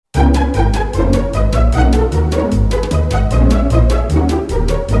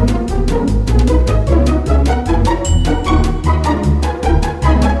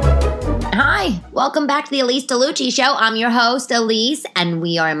Welcome back to the Elise DeLucci Show. I'm your host, Elise, and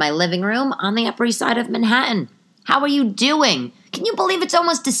we are in my living room on the Upper East Side of Manhattan. How are you doing? Can you believe it's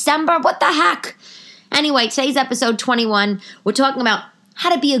almost December? What the heck? Anyway, today's episode 21. We're talking about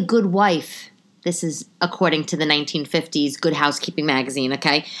how to be a good wife. This is according to the 1950's Good Housekeeping magazine,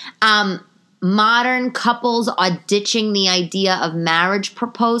 okay? Modern couples are ditching the idea of marriage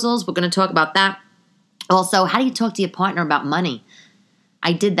proposals. We're going to talk about that. Also, how do you talk to your partner about money?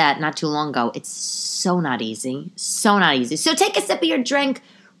 I did that not too long ago. It's so not easy. So not easy. So take a sip of your drink,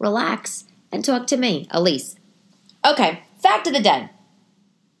 relax, and talk to me, Elise. Okay, fact of the day.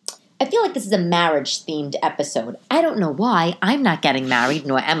 I feel like this is a marriage-themed episode. I don't know why. I'm not getting married,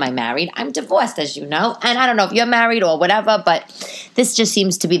 nor am I married. I'm divorced, as you know. And I don't know if you're married or whatever, but this just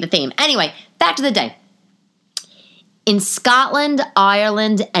seems to be the theme. Anyway, fact of the day. In Scotland,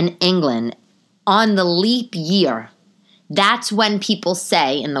 Ireland, and England, on the leap year, that's when people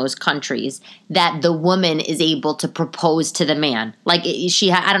say in those countries that the woman is able to propose to the man. Like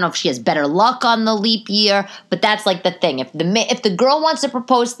I don't know if she has better luck on the leap year, but that's like the thing. If the girl wants to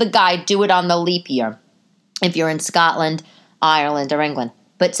propose to the guy, do it on the leap year. If you're in Scotland, Ireland, or England.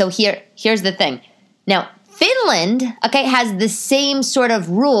 But so here's the thing. Now, Finland, okay, has the same sort of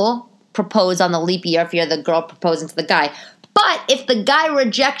rule, propose on the leap year if you're the girl proposing to the guy. But if the guy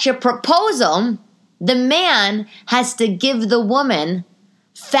rejects your proposal, the man has to give the woman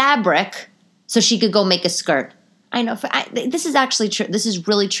fabric so she could go make a skirt. I know. This is actually true. This is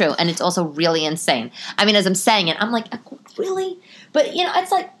really true. And it's also really insane. I mean, as I'm saying it, I'm like, really? But,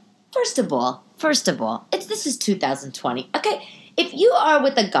 it's like, first of all, this is 2020. Okay, if you are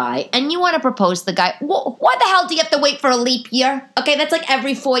with a guy and you want to propose to the guy, why the hell do you have to wait for a leap year? Okay, that's like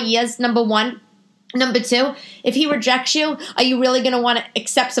every 4 years, number one. Number two, if he rejects you, are you really going to want to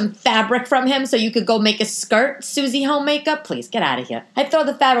accept some fabric from him so you could go make a skirt, Susie Home Makeup? Please, get out of here. I'd throw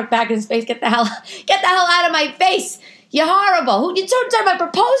the fabric back in his face. Get the hell out of my face. You're horrible. You told my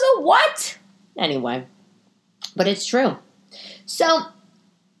proposal? What? Anyway, but it's true. So,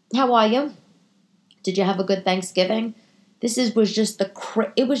 how are you? Did you have a good Thanksgiving? Was just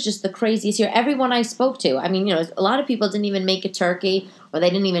the craziest year. Everyone I spoke to, I mean, a lot of people didn't even make a turkey, or they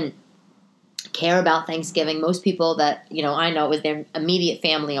didn't even care about Thanksgiving. Most people that, I know, it was their immediate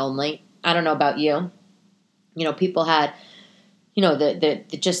family only. I don't know about you. People had, or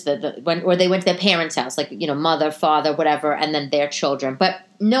they went to their parents' house, like, mother, father, whatever, and then their children. But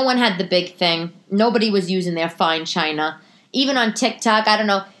no one had the big thing. Nobody was using their fine china. Even on TikTok, I don't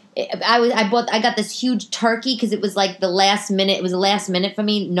know. I got this huge turkey because it was like the last minute. It was the last minute for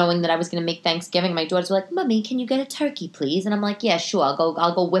me, knowing that I was going to make Thanksgiving. My daughters were like, "Mommy, can you get a turkey, please?" And I'm like, "Yeah, sure.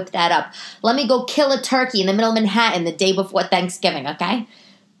 I'll go whip that up. Let me go kill a turkey in the middle of Manhattan the day before Thanksgiving, okay?"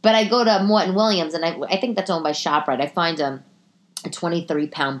 But I go to Morton Williams, and I think that's owned by ShopRite. I find a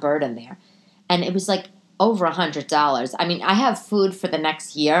 23-pound bird in there, and it was like over $100. I mean, I have food for the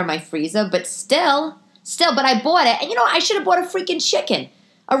next year in my freezer, but still. But I bought it, and I should have bought a freaking chicken.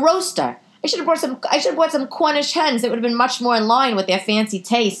 A roaster. I should have bought some Cornish hens. It would have been much more in line with their fancy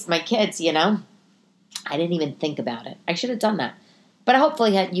tastes, my kids, I didn't even think about it. I should have done that. But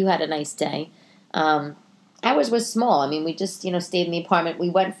hopefully you had a nice day. Ours was small. I mean, we just, stayed in the apartment. We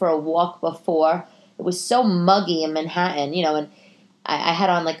went for a walk before. It was so muggy in Manhattan, and I had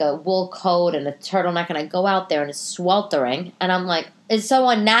on like a wool coat and a turtleneck, and I go out there and it's sweltering. And I'm like, it's so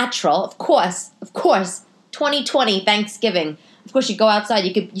unnatural. Of course. 2020 Thanksgiving. Of course, you go outside.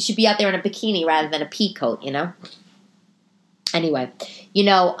 You should be out there in a bikini rather than a pea coat, Anyway,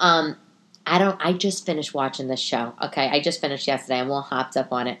 I just finished watching this show. Okay, I just finished yesterday. I'm all hopped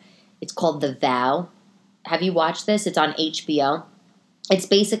up on it. It's called The Vow. Have you watched this? It's on HBO. It's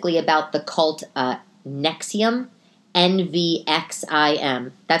basically about the cult NXIVM,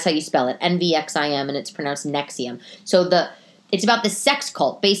 NVXIM. That's how you spell it, NVXIM, and it's pronounced NXIVM. So it's about the sex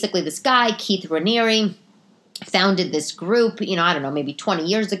cult. Basically, this guy, Keith Raniere, founded this group, I don't know, maybe 20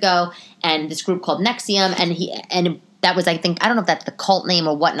 years ago, and this group called NXIVM, and that was, I think, I don't know if that's the cult name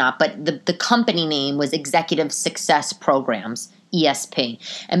or whatnot, but the company name was Executive Success Programs, ESP.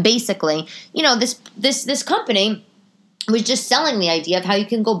 And basically, this company was just selling the idea of how you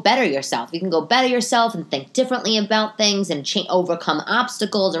can go better yourself. You can go better yourself and think differently about things and overcome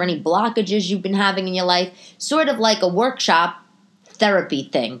obstacles or any blockages you've been having in your life, sort of like a workshop therapy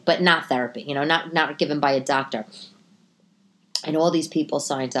thing, but not therapy, not given by a doctor. And all these people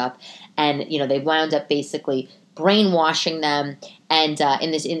signed up, and they wound up basically brainwashing them, and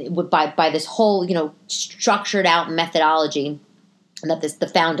by this whole structured out methodology that the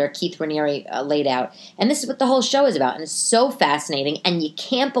founder Keith Raniere laid out. And this is what the whole show is about, and it's so fascinating. And you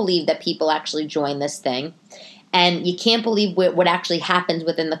can't believe that people actually join this thing. And you can't believe what actually happens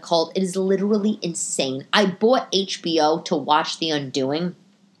within the cult. It is literally insane. I bought HBO to watch The Undoing,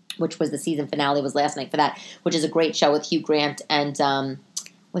 which was the season finale, was last night for that, which is a great show with Hugh Grant and,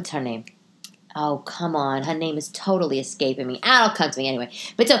 what's her name? Oh, come on. Her name is totally escaping me. It'll come to me anyway.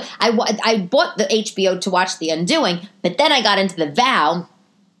 But so I bought the HBO to watch The Undoing, but then I got into The Vow.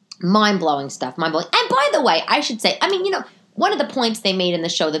 Mind-blowing stuff. Mind-blowing. And by the way, I should say, one of the points they made in the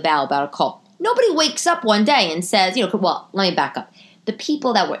show The Vow about a cult, nobody wakes up one day and says, well, let me back up. The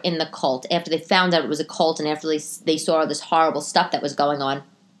people that were in the cult, after they found out it was a cult and after they saw all this horrible stuff that was going on,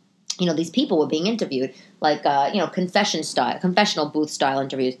 these people were being interviewed, like, confessional booth style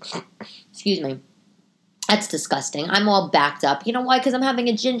interviews. Excuse me. That's disgusting. I'm all backed up. You know why? Because I'm having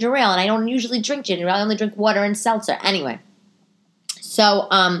a ginger ale, and I don't usually drink ginger ale. I only drink water and seltzer. Anyway. So,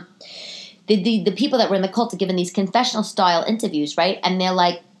 the people that were in the cult are giving these confessional style interviews, right? And they're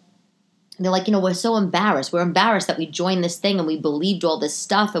like, we're so embarrassed. We're embarrassed that we joined this thing and we believed all this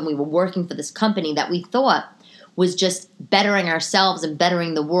stuff and we were working for this company that we thought was just bettering ourselves and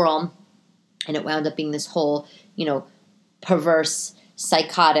bettering the world. And it wound up being this whole, perverse,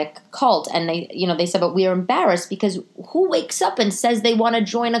 psychotic cult. And they said, but we are embarrassed because who wakes up and says they want to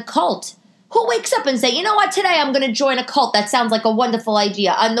join a cult? Who wakes up and say, you know what, today I'm going to join a cult. That sounds like a wonderful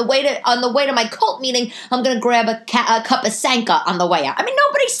idea. On the way to my cult meeting, I'm going to grab a cup of Sanka on the way out.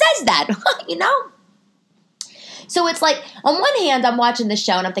 Nobody says that, So it's like, on one hand, I'm watching the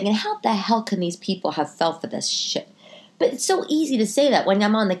show and I'm thinking, how the hell can these people have fell for this shit? But it's so easy to say that when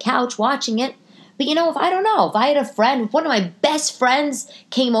I'm on the couch watching it. But if I had a friend, if one of my best friends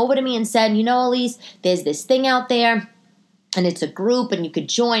came over to me and said, Elise, there's this thing out there. And it's a group, and you could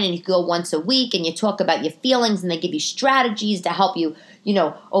join, and you could go once a week, and you talk about your feelings, and they give you strategies to help you,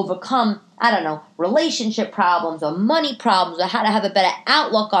 overcome, relationship problems or money problems or how to have a better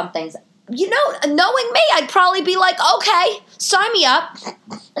outlook on things. Knowing me, I'd probably be like, okay, sign me up.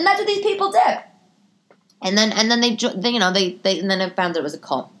 And that's what these people did. And then I found it was a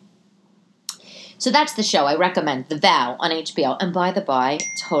cult. So that's the show. I recommend The Vow on HBO. And by the by,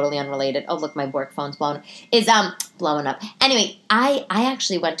 totally unrelated. Oh, look, my work phone's blowing up. Anyway, I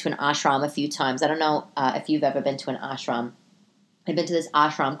actually went to an ashram a few times. I don't know if you've ever been to an ashram. I've been to this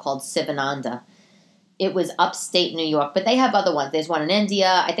ashram called Sivananda. It was upstate New York, but they have other ones. There's one in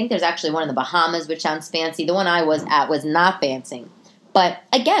India. I think there's actually one in the Bahamas, which sounds fancy. The one I was at was not fancy. But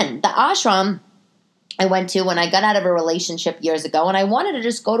again, the ashram I went to when I got out of a relationship years ago, and I wanted to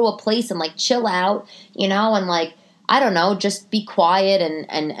just go to a place and chill out, and just be quiet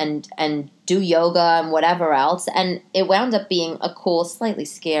and do yoga and whatever else. And it wound up being a cool, slightly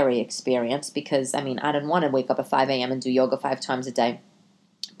scary experience because, I didn't want to wake up at 5 a.m. and do yoga 5 times a day.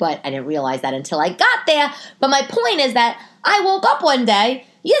 But I didn't realize that until I got there. But my point is that I woke up one day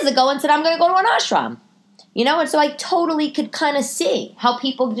years ago and said, I'm going to go to an ashram. And so I totally could kind of see how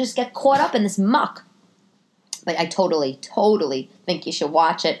people just get caught up in this muck. But I totally think you should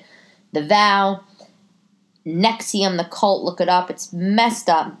watch it. The Vow, Nexium, the cult, look it up. It's messed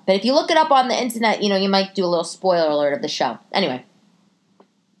up. But if you look it up on the internet, you might do a little spoiler alert of the show. Anyway,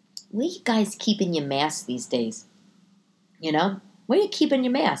 where you guys keeping your masks these days? Where are you keeping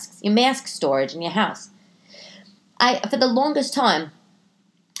your masks? Your mask storage in your house? For the longest time,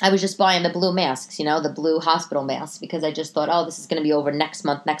 I was just buying the blue masks, the blue hospital masks, because I just thought, oh, this is going to be over next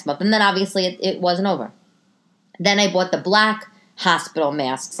month. And then obviously it wasn't over. Then I bought the black hospital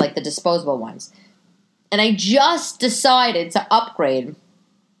masks, like the disposable ones. And I just decided to upgrade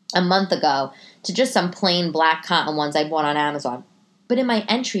a month ago to just some plain black cotton ones I bought on Amazon. But in my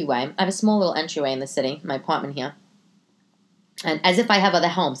entryway, I have a small little entryway in the city, my apartment here. And as if I have other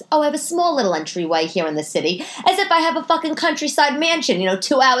homes. Oh, I have a small little entryway here in the city. As if I have a fucking countryside mansion,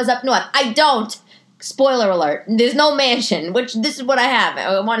 2 hours up north. I don't. Spoiler alert. There's no mansion, which this is what I have.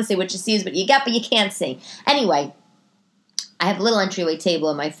 I want to say what you see is what you get, but you can't see. Anyway, I have a little entryway table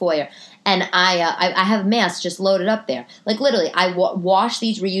in my foyer, and I have masks just loaded up there. Literally, I wash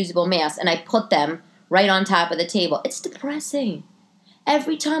these reusable masks, and I put them right on top of the table. It's depressing.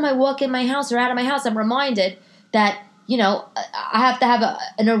 Every time I walk in my house or out of my house, I'm reminded that, I have to have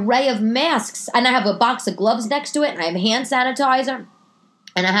an array of masks, and I have a box of gloves next to it, and I have hand sanitizer.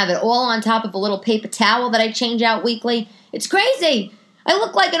 And I have it all on top of a little paper towel that I change out weekly. It's crazy. I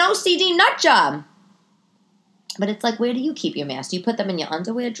look like an OCD nut job. But it's like, where do you keep your masks? Do you put them in your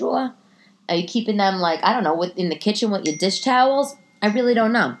underwear drawer? Are you keeping them, in the kitchen with your dish towels? I really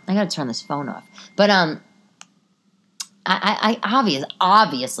don't know. I got to turn this phone off. But I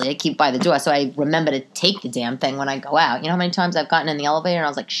obviously I keep by the door, so I remember to take the damn thing when I go out. You know how many times I've gotten in the elevator and I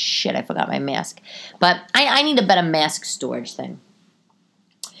was like, shit, I forgot my mask. But I need a better mask storage thing.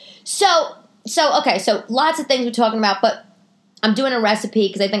 So, so lots of things we're talking about, but I'm doing a recipe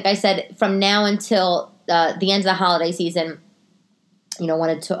because I think I said from now until the end of the holiday season,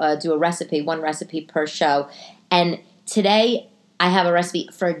 wanted to do one recipe per show. And today I have a recipe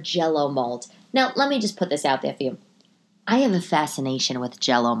for Jello mold. Now, let me just put this out there for you. I have a fascination with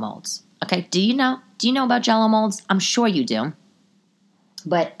Jello molds. Okay, do you know about Jello molds? I'm sure you do.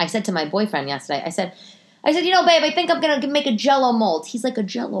 But I said to my boyfriend yesterday, I said, babe, I think I'm going to make a Jello mold. He's like, a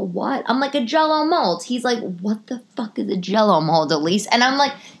Jello what? I'm like, a Jello mold. He's like, what the fuck is a Jello mold, Elise? And I'm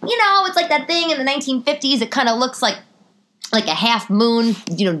like, it's like that thing in the 1950s. It kind of looks like a half moon,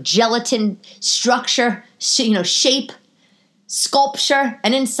 gelatin structure, shape, sculpture.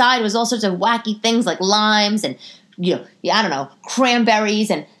 And inside was all sorts of wacky things like limes and, I don't know,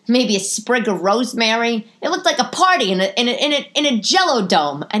 cranberries and maybe a sprig of rosemary. It looked like a party in a Jello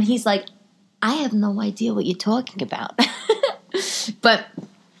dome. And he's like, I have no idea what you're talking about. But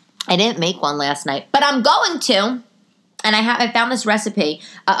I didn't make one last night. But I'm going to. And I found this recipe.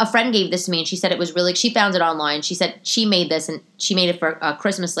 A friend gave this to me, and she said it was really. She found it online. She said she made this, and she made it for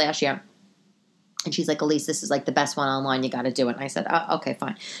Christmas last year. And she's like, Elise, this is like the best one online. You got to do it. And I said, okay,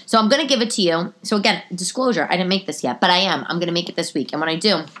 fine. So I'm going to give it to you. So again, disclosure, I didn't make this yet, but I am. I'm going to make it this week. And when I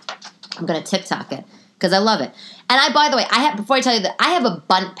do, I'm going to TikTok it because I love it. And by the way, before I tell you that, I have a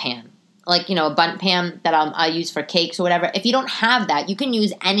bundt pan. Like, a bundt pan that I use for cakes or whatever. If you don't have that, you can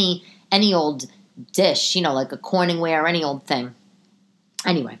use any old dish, like a Corningware or any old thing.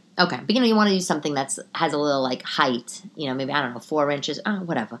 Anyway, okay. But, you want to use something that has a little, like, height. Maybe, I don't know, 4 inches.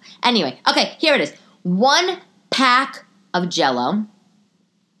 Whatever. Anyway, okay, here it is. 1 pack of Jello.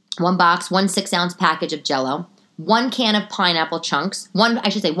 1 box, 1 6-ounce package of Jello. 1 can of pineapple chunks. 1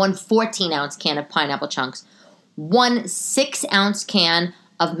 14-ounce can of pineapple chunks. 1 6-ounce can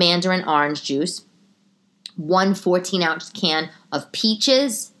of mandarin orange juice. 1 14-ounce can of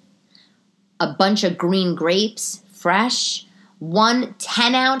peaches. A bunch of green grapes, fresh. 1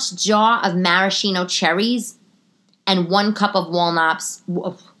 10-ounce jar of maraschino cherries, and 1 cup of walnuts.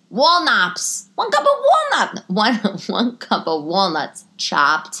 1 cup of walnuts. 1 cup of walnuts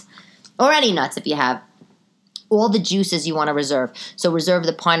chopped, or any nuts if you have. All the juices you want to reserve. So reserve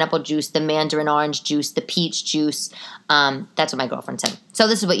the pineapple juice, the mandarin orange juice, the peach juice. That's what my girlfriend said. So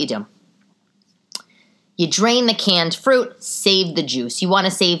this is what you do. You drain the canned fruit, save the juice. You want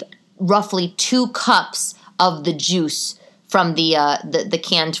to save roughly 2 cups of the juice from the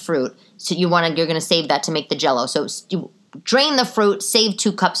canned fruit. So you're going to save that to make the Jello. So you drain the fruit, save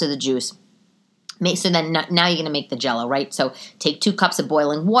 2 cups of the juice. So then now you're going to make the Jello, right? So take 2 cups of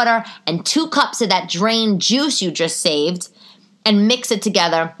boiling water and 2 cups of that drained juice you just saved and mix it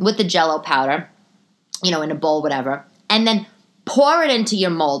together with the Jello powder, in a bowl, whatever. And then pour it into your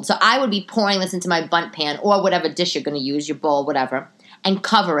mold. So I would be pouring this into my bundt pan or whatever dish you're going to use, your bowl, whatever, and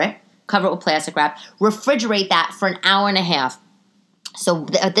cover it with plastic wrap. Refrigerate that for an hour and a half. So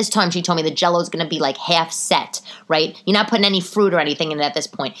at this time, she told me the Jello is going to be like half set, right? You're not putting any fruit or anything in it at this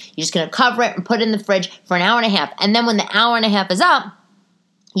point. You're just going to cover it and put it in the fridge for an hour and a half. And then when the hour and a half is up,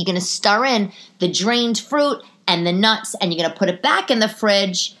 you're going to stir in the drained fruit and the nuts, and you're going to put it back in the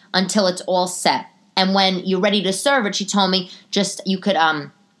fridge until it's all set. And when you're ready to serve it, she told me you could,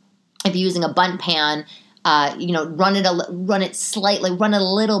 if you're using a bundt pan, run it a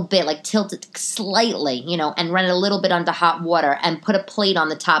little bit, like tilt it slightly, and run it a little bit under hot water and put a plate on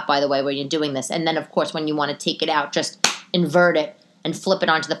the top, by the way, where you're doing this. And then, of course, when you want to take it out, just invert it and flip it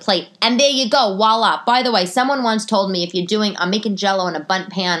onto the plate. And there you go, voila. By the way, someone once told me I'm making Jello in a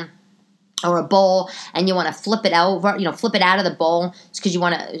bundt pan or a bowl and you want to flip it over, flip it out of the bowl because you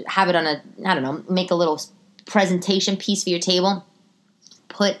want to have it on make a little presentation piece for your table.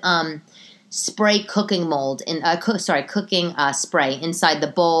 Put, spray cooking mold cooking spray inside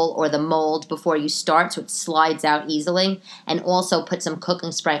the bowl or the mold before you start so it slides out easily, and also put some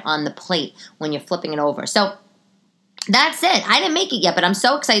cooking spray on the plate when you're flipping it over. So that's it. I didn't make it yet, but I'm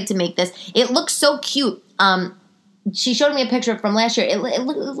so excited to make this. It looks so cute. She showed me a picture from last year. It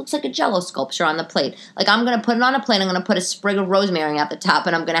looks like a Jello sculpture on the plate. Like, I'm going to put it on a plate. I'm going to put a sprig of rosemary at the top,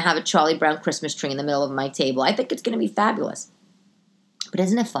 and I'm going to have a Charlie Brown Christmas tree in the middle of my table. I think it's going to be fabulous. But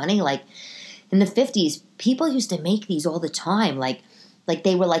isn't it funny? Like, in the 50s, people used to make these all the time. Like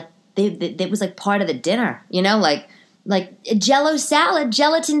they were like, it was like part of the dinner, like a Jello salad,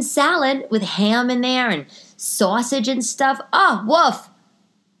 gelatin salad with ham in there and sausage and stuff. Oh, woof.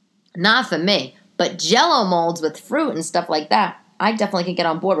 Not for me. But Jello molds with fruit and stuff like that, I definitely could get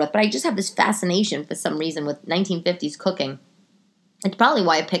on board with. But I just have this fascination for some reason with 1950s cooking. It's probably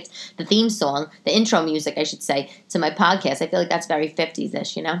why I picked the theme song, the intro music, I should say, to my podcast. I feel like that's very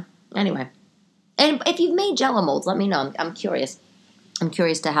 50s-ish, Anyway. And if you've made Jello molds, let me know. I'm curious. I'm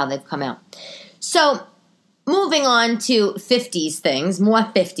curious to how they've come out. So, moving on to 50s things, more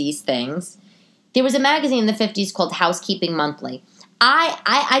 50s things. There was a magazine in the 50s called Housekeeping Monthly.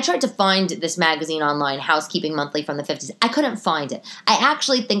 I tried to find this magazine online, Housekeeping Monthly from the 50s. I couldn't find it. I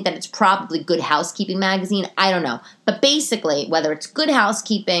actually think that it's probably Good Housekeeping magazine. I don't know. But basically, whether it's Good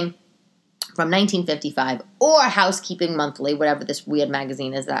Housekeeping from 1955 or Housekeeping Monthly, whatever this weird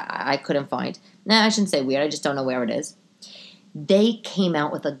magazine is that I couldn't find. I shouldn't say weird. I just don't know where it is. They came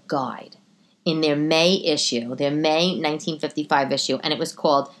out with a guide in their May issue, their May 1955 issue, and it was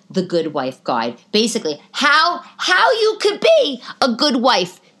called The Good Wife Guide. Basically, how you could be a good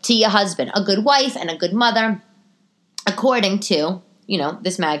wife to your husband, a good wife and a good mother, according to,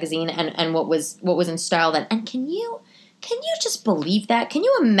 this magazine and what was in style then. And can you just believe that? Can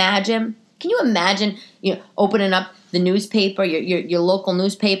you imagine? Opening up the newspaper, your local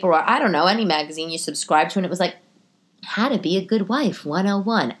newspaper, or I don't know, any magazine you subscribe to, and it was like, How to Be a Good Wife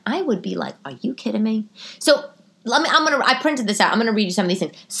 101. I would be like, are you kidding me? So I printed this out. I'm gonna read you some of these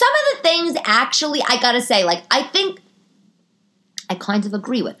things. Some of the things actually, I gotta say, I think I kind of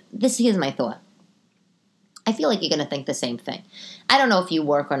agree with. Here's my thought. I feel like you're gonna think the same thing. I don't know if you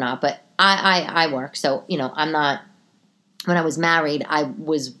work or not, but I work. So, I'm not. When I was married,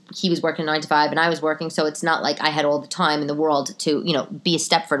 he was working 9 to 5 and I was working, so it's not like I had all the time in the world to, be a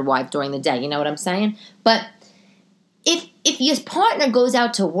Stepford wife during the day. You know what I'm saying? But if your partner goes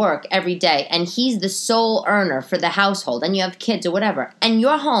out to work every day and he's the sole earner for the household and you have kids or whatever, and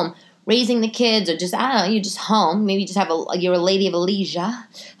you're home raising the kids or just, I don't know, you're just home, maybe you just you're a lady of leisure,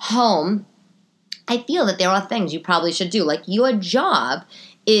 home, I feel that there are things you probably should do. Like your job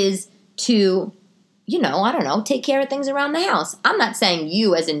is to, I don't know, take care of things around the house. I'm not saying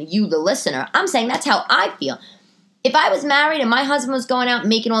you as in you, the listener. I'm saying that's how I feel. If I was married and my husband was going out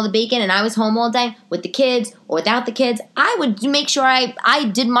making all the bacon and I was home all day with the kids or without the kids, I would make sure I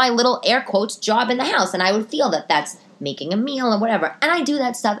did my little air quotes job in the house, and I would feel that that's making a meal or whatever. And I do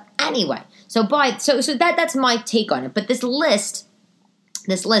that stuff anyway. So that's my take on it. But this list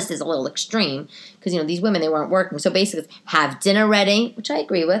is a little extreme because, these women, they weren't working. So basically, have dinner ready, which I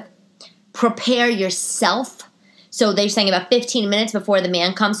agree with. Prepare yourself. So they're saying about 15 minutes before the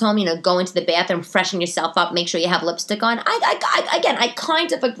man comes home, go into the bathroom, freshen yourself up, make sure you have lipstick on. I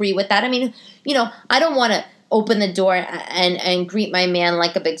kind of agree with that. I mean, I don't want to open the door and greet my man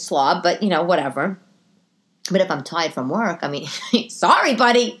like a big slob, but, whatever. But if I'm tired from work, I mean, sorry,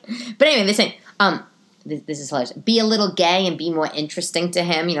 buddy. But anyway, they're saying, this is hilarious. Be a little gay and be more interesting to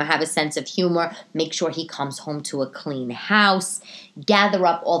him. Have a sense of humor. Make sure he comes home to a clean house. Gather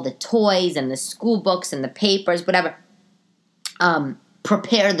up all the toys and the school books and the papers, whatever.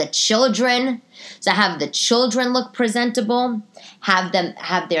 Prepare the children. So have the children look presentable. Have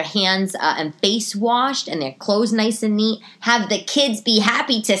their hands and face washed and their clothes nice and neat. Have the kids be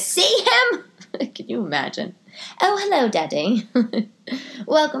happy to see him. Can you imagine? Oh, hello, Daddy.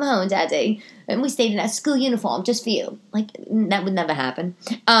 Welcome home, Daddy. And we stayed in our school uniform just for you. That would never happen.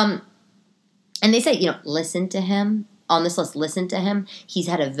 And they say, listen to him. On this list, listen to him. He's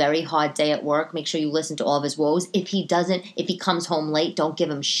had a very hard day at work. Make sure you listen to all of his woes. If he comes home late, don't give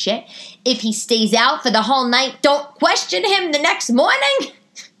him shit. If he stays out for the whole night, don't question him the next morning. Can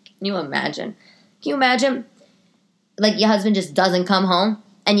you imagine? Like your husband just doesn't come home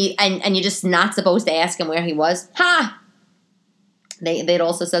and you're just not supposed to ask him where he was? Ha! It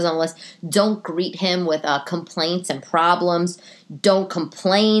also says on the list, don't greet him with complaints and problems. Don't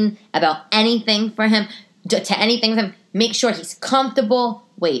complain about anything for him. To anything for him. Make sure he's comfortable.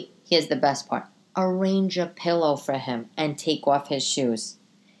 Wait, here's the best part. Arrange a pillow for him and take off his shoes.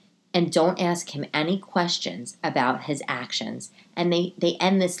 And don't ask him any questions about his actions. And they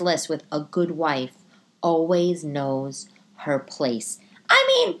end this list with a good wife always knows her place. I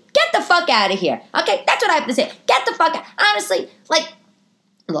mean, get the fuck out of here. Okay, that's what I have to say. Get the fuck out. Honestly,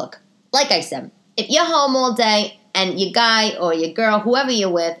 look, like I said, if you're home all day and your guy or your girl, whoever you're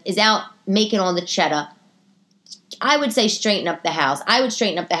with, is out making all the cheddar, I would say straighten up the house. I would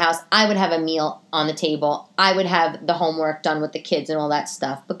straighten up the house. I would have a meal on the table. I would have the homework done with the kids and all that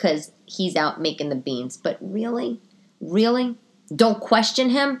stuff because he's out making the beans. But really? Don't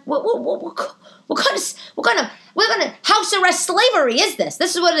question him? What kind of house arrest slavery is this?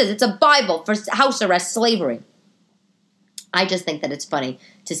 This is what it is. It's a Bible for house arrest slavery. I just think that it's funny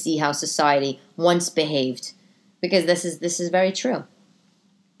to see how society once behaved because this is very true.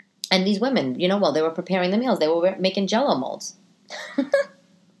 And these women, while they were preparing the meals, they were making Jello molds.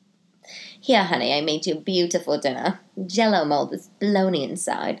 Here, honey, I made you a beautiful dinner. Jello mold is bologna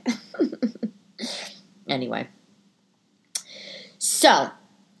inside. Anyway. So,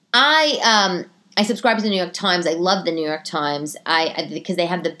 I I subscribe to the New York Times. I love the New York Times. Because they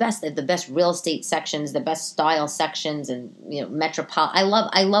have the best real estate sections, the best style sections, and metropolitan.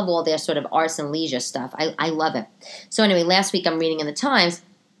 I love all their sort of arts and leisure stuff. I love it. So anyway, last week I'm reading in the Times,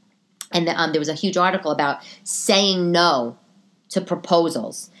 and there was a huge article about saying no to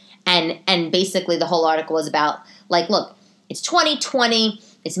proposals, and basically the whole article was about look, it's 2020,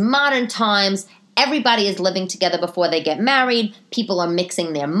 it's modern times. Everybody is living together before they get married. People are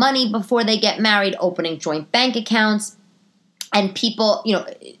mixing their money before they get married, opening joint bank accounts. And people,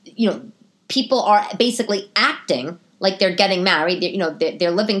 people are basically acting like they're getting married.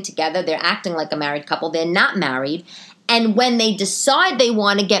 They're living together. They're acting like a married couple. They're not married. And when they decide they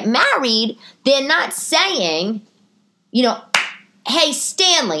want to get married, they're not saying, hey,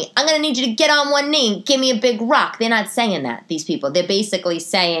 Stanley, I'm going to need you to get on one knee and give me a big rock. They're not saying that, these people. They're basically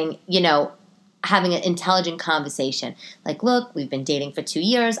saying, having an intelligent conversation. Look, we've been dating for 2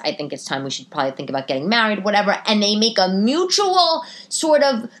 years. I think it's time we should probably think about getting married, whatever. And they make a mutual sort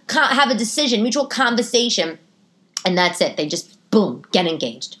of, have a decision, mutual conversation. And that's it. They just, boom, get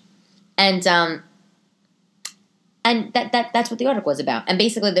engaged. And that's what the article was about. And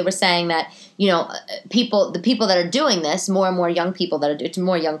basically they were saying that, the people that are doing this, more and more young people it's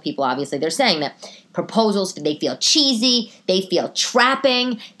more young people, obviously, they're saying that proposals, they feel cheesy, they feel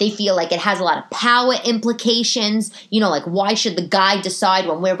trapping, they feel like it has a lot of power implications, why should the guy decide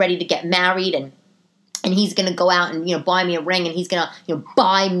when we're ready to get married and he's going to go out and, buy me a ring and he's going to,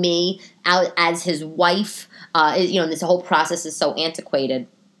 buy me out as his wife, and this whole process is so antiquated.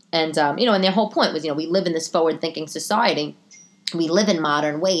 And, and their whole point was, we live in this forward-thinking society. We live in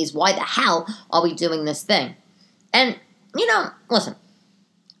modern ways. Why the hell are we doing this thing? And, listen,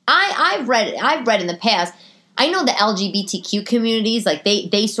 I've read in the past, I know the LGBTQ communities,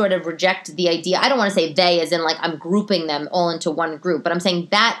 they sort of reject the idea. I don't want to say they as in I'm grouping them all into one group, but I'm saying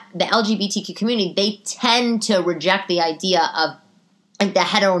that the LGBTQ community, they tend to reject the idea of the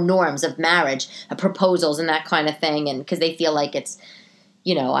heteronorms of marriage, of proposals and that kind of thing, and because they feel like it's,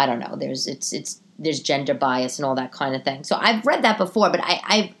 I don't know, there's gender bias and all that kind of thing. So I've read that before, but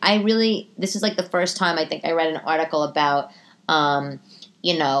I really, this is the first time I think I read an article about,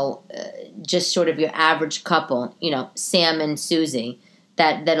 just sort of your average couple, Sam and Susie,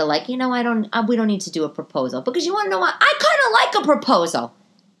 that are we don't need to do a proposal. Because you want to know what? I kind of like a proposal,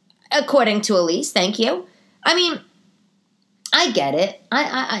 according to Elise. Thank you. I mean, I get it.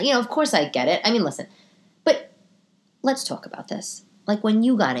 I of course I get it. I mean, listen, but let's talk about this. When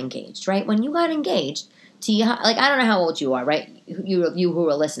you got engaged, right? When you got engaged to you, I don't know how old you are, right? You who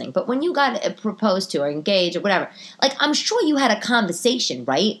are listening, but when you got proposed to or engaged or whatever, I'm sure you had a conversation,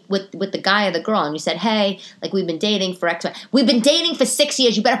 right, with the guy or the girl, and you said, hey, we've been dating for we've been dating for 6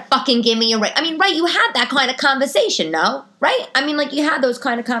 years. You better fucking give me a ring. I mean, right? You had that kind of conversation, no? Right? I mean, you had those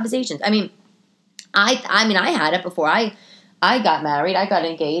kind of conversations. I mean, I had it before I got married. I got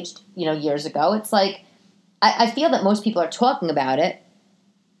engaged, years ago. It's I feel that most people are talking about it.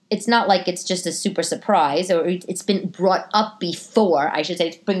 It's not like it's just a super surprise, or it's been brought up before. I should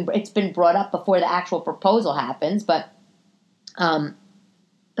say it's been brought up before the actual proposal happens. But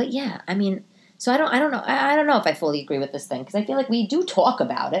yeah, I mean, so I don't know. I don't know if I fully agree with this thing, because I feel we do talk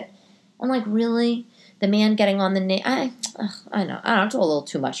about it. I'm really, the man getting on the knee. I know. It's a little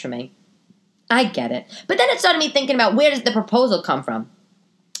too much for me. I get it, but then it started me thinking about, where does the proposal come from?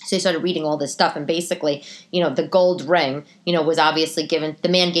 So I started reading all this stuff, and basically, the gold ring, was obviously given. The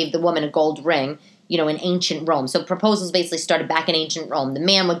man gave the woman a gold ring, in ancient Rome. So proposals basically started back in ancient Rome. The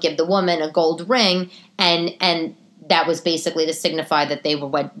man would give the woman a gold ring, and that was basically to signify that they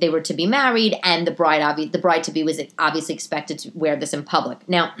were to be married, and the bride to be was obviously expected to wear this in public.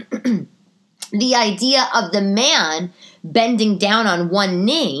 Now, the idea of the man bending down on one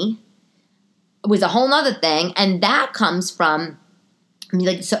knee was a whole other thing, and that comes from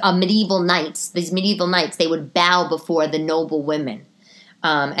medieval knights. These medieval knights, they would bow before the noble women.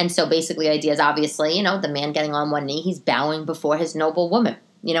 And so basically the idea is obviously, the man getting on one knee, he's bowing before his noble woman,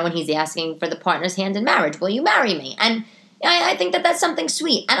 and he's asking for the partner's hand in marriage. Will you marry me? And I think that that's something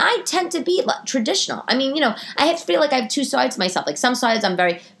sweet. And I tend to be traditional. I mean, I feel I have two sides to myself. Some sides I'm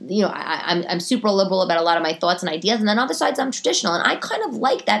very, I'm super liberal about a lot of my thoughts and ideas. And then other sides I'm traditional. And I kind of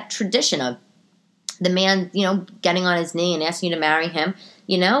like that tradition of the man, getting on his knee and asking you to marry him,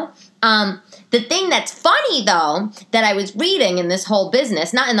 The thing that's funny, though, that I was reading in this whole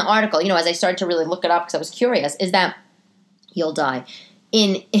business, not in the article, as I started to really look it up because I was curious, is that you'll die.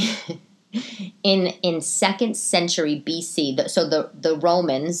 In 2nd century BC, so the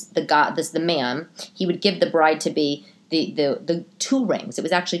Romans, the man, he would give the bride to be the 2 rings. It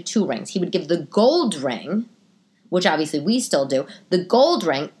was actually 2 rings. He would give the gold ring, which obviously we still do, the gold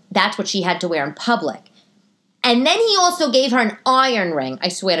ring that's what she had to wear in public. And then he also gave her an iron ring, I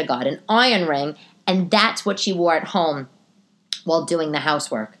swear to God, an iron ring, and that's what she wore at home while doing the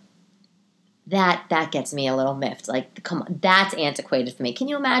housework. That gets me a little miffed. Like, come on, that's antiquated for me. Can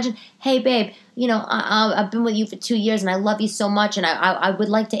you imagine? Hey, babe, I've been with you for 2 years, and I love you so much, and I would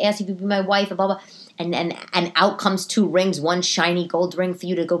like to ask you to be my wife, and blah, blah. And out comes 2 rings, one shiny gold ring for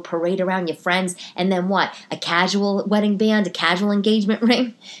you to go parade around your friends, and then what? A casual wedding band, a casual engagement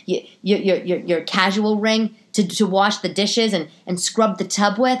ring, your casual ring to wash the dishes and scrub the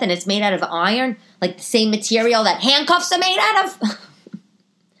tub with, and it's made out of iron, like the same material that handcuffs are made out of.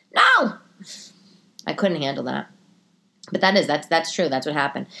 No, I couldn't handle that. But that's true. That's what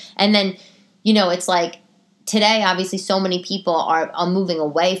happened. And then, it's like, today, obviously, so many people are moving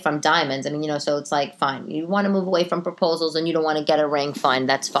away from diamonds. I mean, so it's like, fine. You want to move away from proposals and you don't want to get a ring, fine.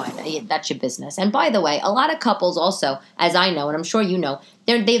 That's fine. That's your business. And by the way, a lot of couples also, as I know, and I'm sure you know,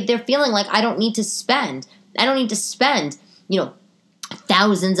 they're feeling like I don't need to spend,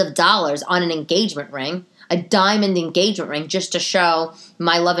 thousands of dollars on an engagement ring, a diamond engagement ring, just to show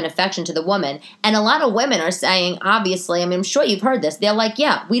my love and affection to the woman. And a lot of women are saying, obviously, I mean, I'm sure you've heard this. They're like,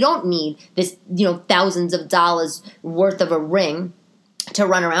 yeah, we don't need this, thousands of dollars worth of a ring to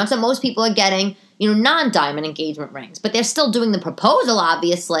run around. So most people are getting, non-diamond engagement rings. But they're still doing the proposal,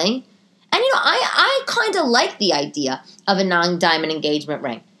 obviously. And, I kind of like the idea of a non-diamond engagement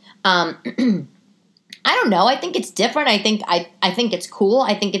ring. I don't know. I think it's different. I think it's cool.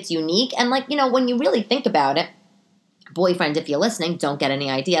 I think it's unique. And when you really think about it, boyfriend, if you're listening, don't get any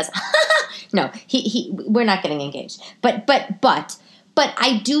ideas. No, we're not getting engaged. But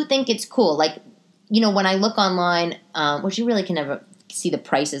I do think it's cool. When I look online, which you really can never see the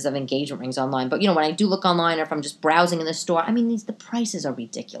prices of engagement rings online. But when I do look online, or if I'm just browsing in the store, I mean, the prices are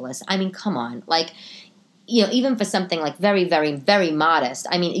ridiculous. I mean, come on, even for something like very, very, very modest,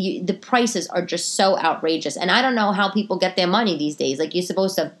 I mean, the prices are just so outrageous. And I don't know how people get their money these days. Like, you're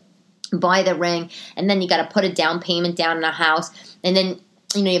supposed to buy the ring, and then you got to put a down payment down in a house, and then,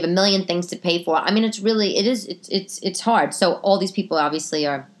 you have a million things to pay for. I mean, it's hard. So all these people obviously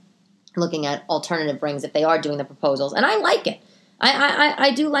are looking at alternative rings if they are doing the proposals. And I like it.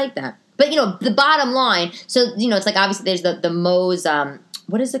 I do like that. But, the bottom line, so, it's like, obviously there's the Mohs,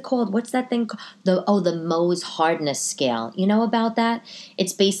 what is it called? What's that thing called? The Mohs hardness scale. You know about that?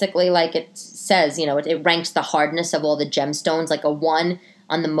 It's basically like it says, it ranks the hardness of all the gemstones. Like a 1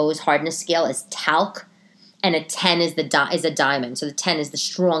 on the Mohs hardness scale is talc, and a 10 is is a diamond. So the 10 is the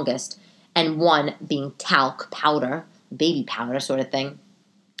strongest, and 1 being talc powder, baby powder sort of thing.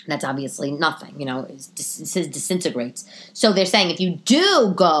 That's obviously nothing, it disintegrates. So they're saying if you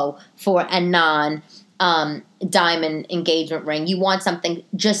do go for a diamond engagement ring, you want something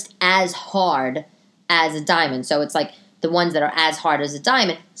just as hard as a diamond. So it's like the ones that are as hard as a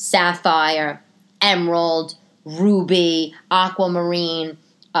diamond: sapphire, emerald, ruby, aquamarine,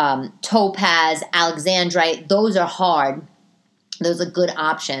 topaz, alexandrite. Those are hard. Those are good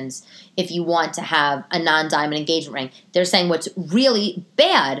options if you want to have a non-diamond engagement ring. They're saying what's really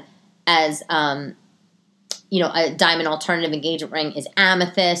bad as a diamond alternative engagement ring is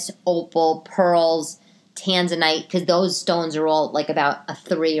amethyst, opal, pearls, tanzanite, because those stones are all like about a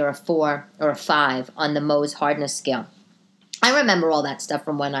 3 or a 4 or a 5 on the Mohs hardness scale. I remember all that stuff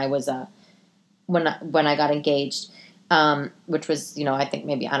from when I was when I got engaged, which was I think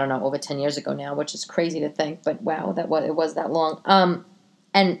maybe, I don't know, over 10 years ago now, which is crazy to think, but wow, it was that long.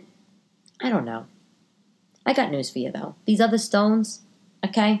 And I don't know. I got news for you though. These other stones,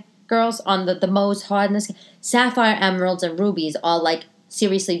 okay, girls, on the Mohs hardness, sapphire, emeralds, and rubies are like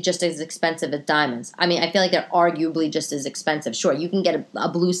seriously just as expensive as diamonds. I mean, I feel like they're arguably just as expensive. Sure, you can get a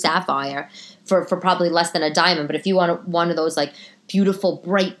blue sapphire for probably less than a diamond, but if you want one of those like beautiful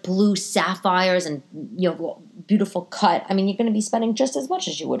bright blue sapphires and beautiful cut, I mean, you're going to be spending just as much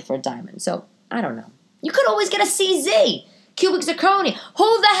as you would for a diamond. So I don't know. You could always get a CZ, cubic zirconia.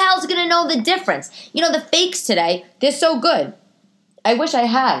 Who the hell's going to know the difference? The fakes today, they're so good. I wish I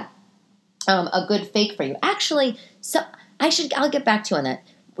had a good fake for you. Actually, I'll get back to you on that.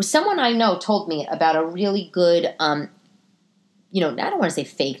 Someone I know told me about a really good, I don't want to say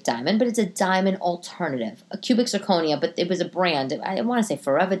fake diamond, but it's a diamond alternative, a cubic zirconia, but it was a brand. I want to say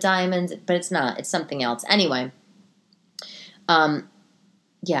Forever Diamonds, but it's not. It's something else. Anyway,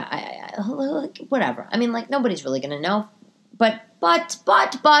 whatever. I mean, like, nobody's really going to know. But, I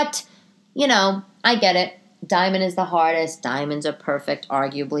get it. Diamond is the hardest. Diamonds are perfect,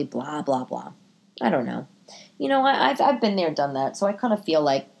 arguably, blah, blah, blah. I don't know. I've been there, done that, so I kind of feel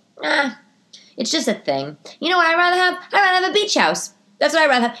like, it's just a thing. You know what I'd rather have? I'd rather have a beach house. That's what I'd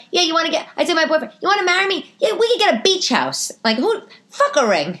rather have. Yeah, you want to get, I say to my boyfriend, you want to marry me? Yeah, we could get a beach house. Like, fuck a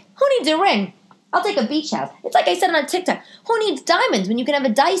ring. Who needs a ring? I'll take a beach house. It's like I said on TikTok. Who needs diamonds when you can have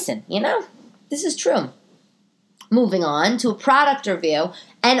a Dyson, you know? This is true. Moving on to a product review,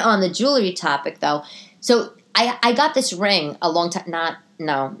 and on the jewelry topic, though. So I got this ring a long time,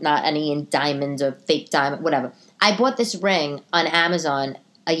 not any in diamonds or fake diamond, whatever. I bought this ring on Amazon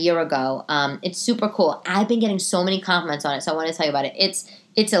a year ago. It's super cool. I've been getting so many compliments on it, so I want to tell you about it.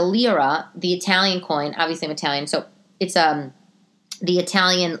 It's a lira, the Italian coin. Obviously, I'm Italian, so it's the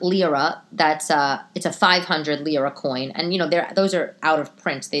Italian lira. It's a 500 lira coin, and those are out of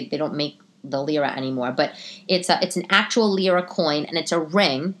print. They don't make the lira anymore, but it's an actual lira coin, and it's a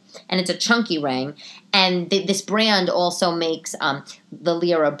ring, and it's a chunky ring, and this brand also makes the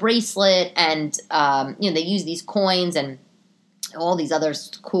lira bracelet, and they use these coins and all these other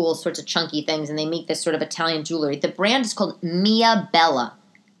cool sorts of chunky things, and they make this sort of Italian jewelry. The brand is called Mia Bella.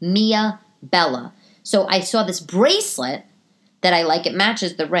 So I saw this bracelet that I like. It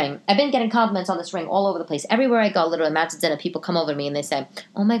matches the ring. I've been getting compliments on this ring all over the place. Everywhere I go, literally, I'm out to dinner, people come over to me and they say,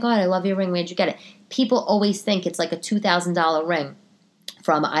 oh my God, I love your ring. Where'd you get it? People always think it's like a $2,000 ring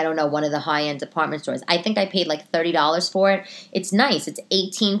from, I don't know, one of the high-end department stores. I think I paid like $30 for it. It's nice. It's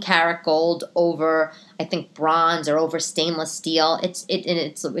 18 karat gold over, I think, bronze or over stainless steel. It's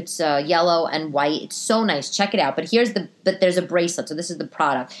yellow and white. It's so nice. Check it out. But there's a bracelet. So this is the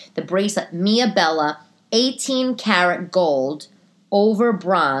product. The bracelet, Mia Bella, 18 karat gold over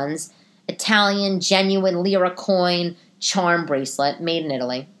bronze, Italian genuine lira coin charm bracelet made in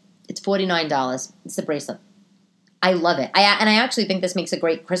Italy. It's $49. It's the bracelet. I love it. I actually think this makes a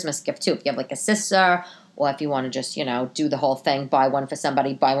great Christmas gift too. If you have like a sister, or if you want to just, do the whole thing, buy one for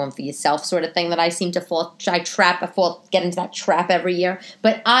somebody, buy one for yourself sort of thing that I seem to get into that trap every year.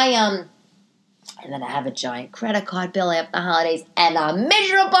 But and then I have a giant credit card bill after the holidays, and I'm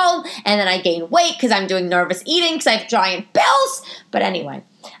miserable, and then I gain weight because I'm doing nervous eating because I have giant bills. But anyway,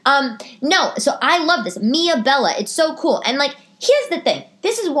 so I love this. Mia Bella, it's so cool. And like, here's the thing.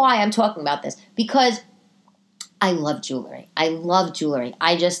 This is why I'm talking about this, because I love jewelry. I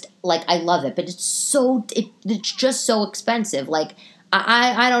just, I love it, but it's just so expensive. Like,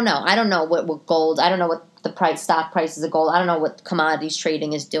 I don't know. I don't know what gold, I don't know what the stock prices of gold. I don't know what commodities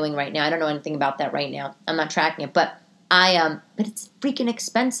trading is doing right now. I don't know anything about that right now. I'm not tracking it, but but it's freaking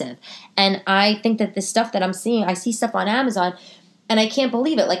expensive. And I think that the stuff that I'm seeing, I see stuff on Amazon, and I can't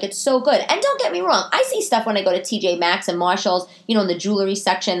believe it. Like, it's so good. And don't get me wrong, I see stuff when I go to TJ Maxx and Marshall's, in the jewelry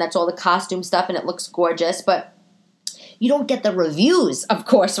section, that's all the costume stuff, and it looks gorgeous, but you don't get the reviews, of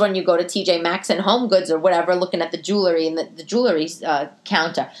course, when you go to TJ Maxx and Home Goods or whatever, looking at the jewelry and the jewelry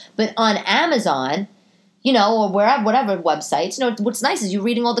counter. But on Amazon, or wherever, whatever websites, what's nice is you're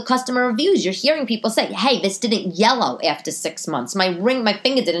reading all the customer reviews. You're hearing people say, hey, this didn't yellow after 6 months. My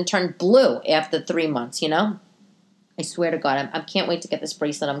finger didn't turn blue after 3 months, I swear to God, I can't wait to get this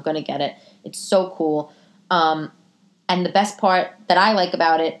bracelet. I'm going to get it. It's so cool. And the best part that I like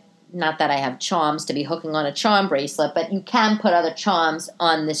about it, not that I have charms to be hooking on a charm bracelet, but you can put other charms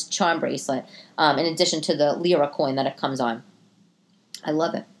on this charm bracelet, in addition to the lira coin that it comes on. I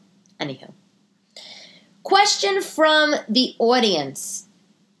love it. Anywho. Question from the audience.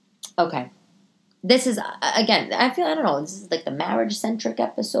 Okay. This is, again, I don't know, this is like the marriage-centric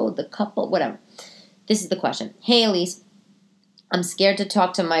episode, the couple, whatever. This is the question. Hey, Elise, I'm scared to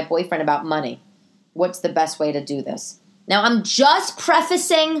talk to my boyfriend about money. What's the best way to do this? Now, I'm just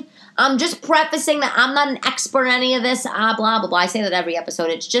prefacing that I'm not an expert in any of this, blah, blah, blah. I say that every episode.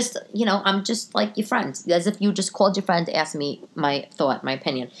 It's just, I'm just like your friend, as if you just called your friend to ask me my thought, my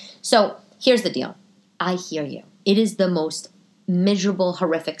opinion. So here's the deal. I hear you. It is the most miserable,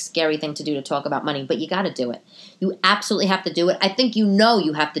 horrific, scary thing to do to talk about money, but you got to do it. You absolutely have to do it. I think you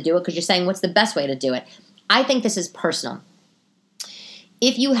have to do it because you're saying, what's the best way to do it? I think this is personal.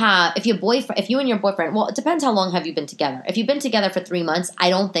 If you and your boyfriend, well, it depends how long have you been together. If you've been together for 3 months,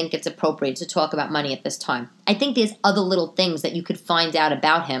 I don't think it's appropriate to talk about money at this time. I think there's other little things that you could find out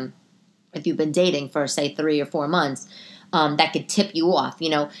about him if you've been dating for, say, 3 or 4 months. That could tip you off.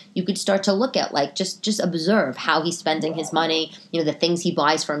 You could start to look at, just observe how he's spending his money, the things he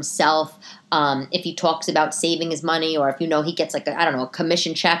buys for himself. If he talks about saving his money, or if he gets a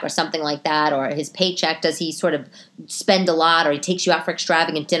commission check or something like that, or his paycheck, does he sort of spend a lot, or he takes you out for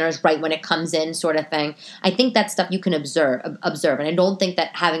extravagant dinners right when it comes in, sort of thing. I think that's stuff you can observe. And I don't think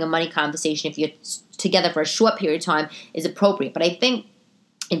that having a money conversation, if you're together for a short period of time, is appropriate. But I think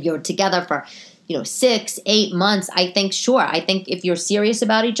if you're together for 6, 8 months, I think if you're serious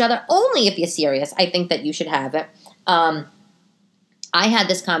about each other, only if you're serious, I think that you should have it. I had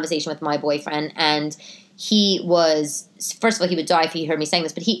this conversation with my boyfriend, and he was, first of all, he would die if he heard me saying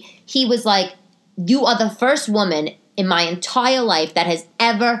this, but he was like, you are the first woman in my entire life that has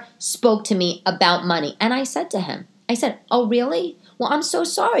ever spoke to me about money. And I said to him, I said, oh, really? Well, I'm so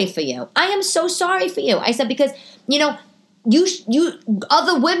sorry for you. I am so sorry for you. I said, because, you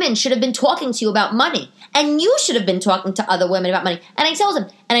other women should have been talking to you about money. And you should have been talking to other women about money. And I told him,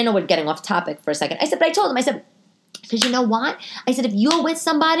 and I know we're getting off topic for a second. I said, because you know what? I said, if you're with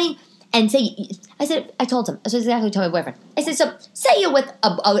somebody and I told him, that's exactly what I told my boyfriend. I said, so say you're with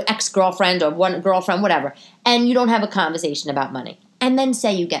a ex-girlfriend or one girlfriend, whatever, and you don't have a conversation about money. And then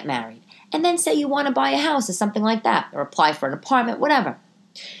say you get married. And then say you want to buy a house or something like that, or apply for an apartment, whatever.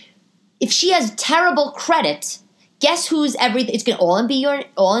 If she has terrible credit, guess who's everything? It's going to all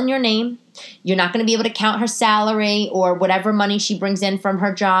in your name. You're not going to be able to count her salary or whatever money she brings in from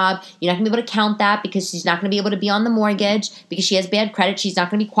her job. You're not going to be able to count that because she's not going to be able to be on the mortgage because she has bad credit. She's not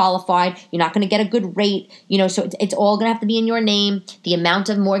going to be qualified. You're not going to get a good rate. So it's all going to have to be in your name. The amount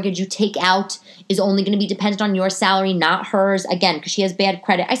of mortgage you take out is only going to be dependent on your salary, not hers. Again, because she has bad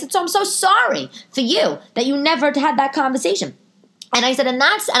credit. I said, so I'm so sorry for you that you never had that conversation. And I said, and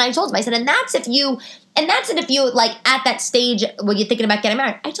I told him, I said, and that's if you like at that stage when you're thinking about getting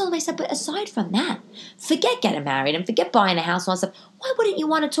married. I told him, I said, but aside from that, forget getting married and forget buying a house and all that stuff. Why wouldn't you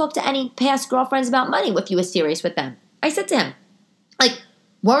want to talk to any past girlfriends about money if you were serious with them? I said to him, like,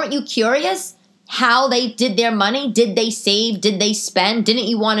 weren't you curious how they did their money? Did they save? Did they spend? Didn't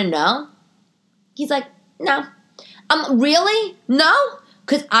you want to know? He's like, no. Really? No?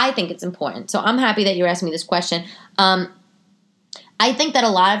 Because I think it's important. So I'm happy that you're asking me this question. I think that a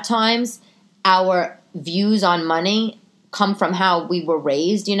lot of times our views on money come from how we were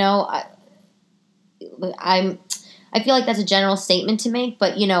raised, I feel like that's a general statement to make,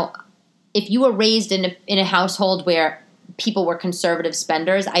 but, if you were raised in a household where people were conservative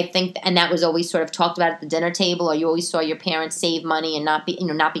spenders, I think, and that was always sort of talked about at the dinner table, or you always saw your parents save money and not be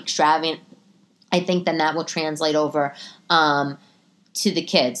extravagant, I think then that will translate over to the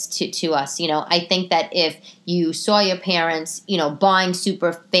kids, to us. I think that if you saw your parents, buying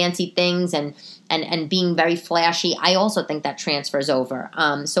super fancy things and being very flashy, I also think that transfers over.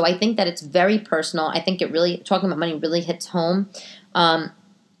 So I think that it's very personal. I think it really, talking about money really hits home.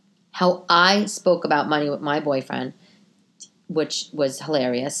 How I spoke about money with my boyfriend, which was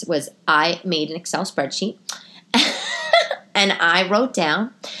hilarious, was I made an Excel spreadsheet and I wrote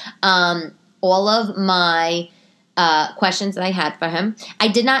down all of my questions that I had for him. I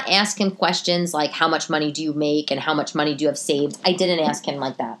did not ask him questions like how much money do you make and how much money do you have saved. I didn't ask him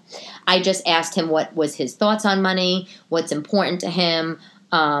like that. I just asked him what was his thoughts on money, what's important to him,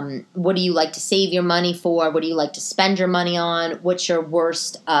 what do you like to save your money for, what do you like to spend your money on, what's your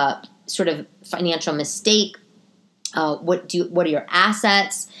worst sort of financial mistake, what are your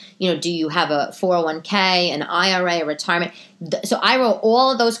assets, do you have a 401k, an IRA, a retirement? So I wrote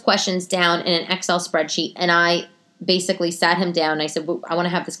all of those questions down in an Excel spreadsheet, and I basically sat him down and I said, I want to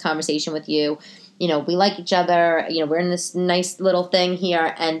have this conversation with you. We like each other. We're in this nice little thing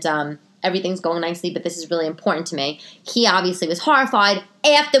here, and everything's going nicely, but this is really important to me. He obviously was horrified.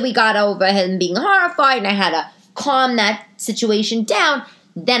 After we got over him being horrified and I had to calm that situation down,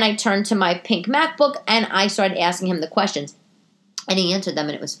 then I turned to my pink MacBook and I started asking him the questions. And he answered them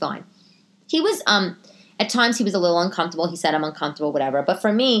and it was fine. He was, at times he was a little uncomfortable. He said, I'm uncomfortable, whatever. But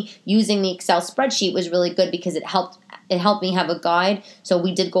for me, using the Excel spreadsheet was really good because it helped me have a guide. So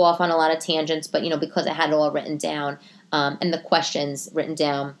we did go off on a lot of tangents, but, because I had it all written down and the questions written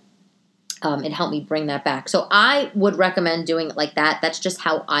down, it helped me bring that back. So I would recommend doing it like that. That's just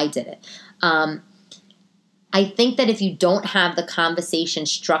how I did it. I think that if you don't have the conversation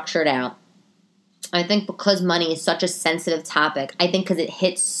structured out, I think because money is such a sensitive topic, I think because it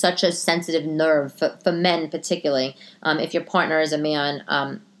hits such a sensitive nerve for men particularly, if your partner is a man,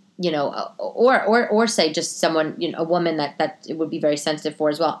 or say just someone, a woman that it would be very sensitive for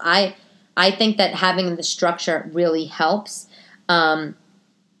as well. I think that having the structure really helps. And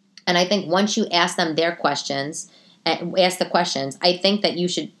I think once you ask them their questions, ask the questions, I think that you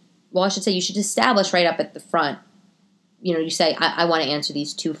should establish right up at the front, you say, I want to answer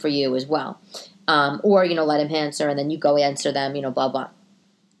these two for you as well. Or, let him answer and then you go answer them, blah, blah.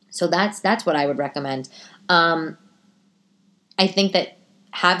 So that's what I would recommend. I think that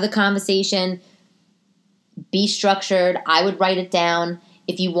have the conversation, be structured. I would write it down.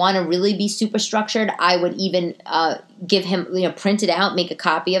 If you want to really be super structured, I would even give him, print it out, make a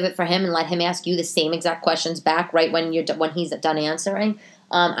copy of it for him and let him ask you the same exact questions back right when he's done answering.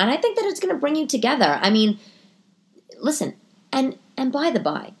 And I think that it's going to bring you together. I mean, listen, and by the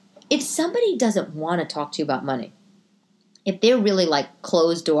by, if somebody doesn't want to talk to you about money, if they're really like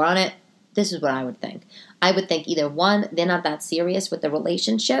closed door on it, this is what I would think. I would think either one, they're not that serious with the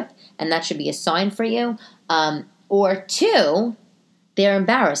relationship, and that should be a sign for you, or two, they're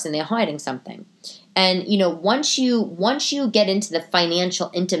embarrassed and they're hiding something. And once you get into the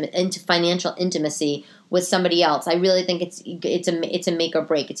financial intimacy with somebody else, I really think it's a make or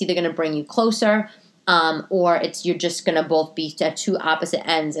break. It's either going to bring you closer, or you're just going to both be at two opposite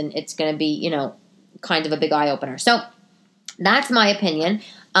ends, and it's going to be kind of a big eye opener. So that's my opinion.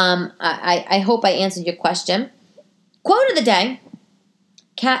 I hope I answered your question. Quote of the day: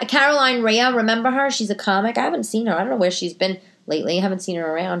 Caroline Rhea. Remember her? She's a comic. I haven't seen her. I don't know where she's been lately. I haven't seen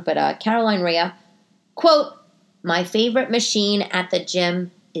her around. But Caroline Rhea. Quote, "My favorite machine at the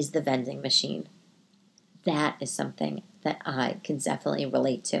gym is the vending machine." That is something that I can definitely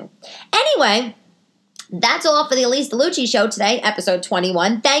relate to. Anyway, that's all for the Elise DeLucci Show today, episode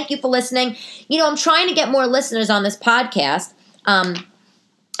 21. Thank you for listening. I'm trying to get more listeners on this podcast.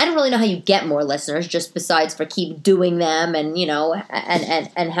 I don't really know how you get more listeners, just besides for keep doing them and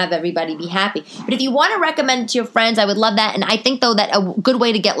have everybody be happy. But if you want to recommend it to your friends, I would love that. And I think, though, that a good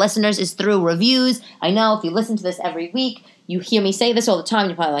way to get listeners is through reviews. I know if you listen to this every week, you hear me say this all the time.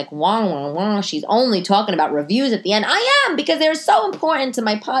 You're probably like, wah, wah, wah, she's only talking about reviews at the end. I am, because they're so important to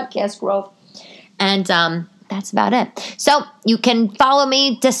my podcast growth. And that's about it. So you can follow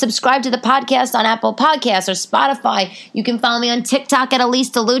me to subscribe to the podcast on Apple Podcasts or Spotify. You can follow me on TikTok at Elise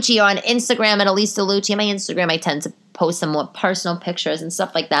DeLucci or on Instagram at Elise DeLucci. On my Instagram, I tend to post some more personal pictures and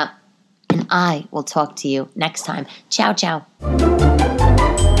stuff like that. And I will talk to you next time. Ciao, ciao.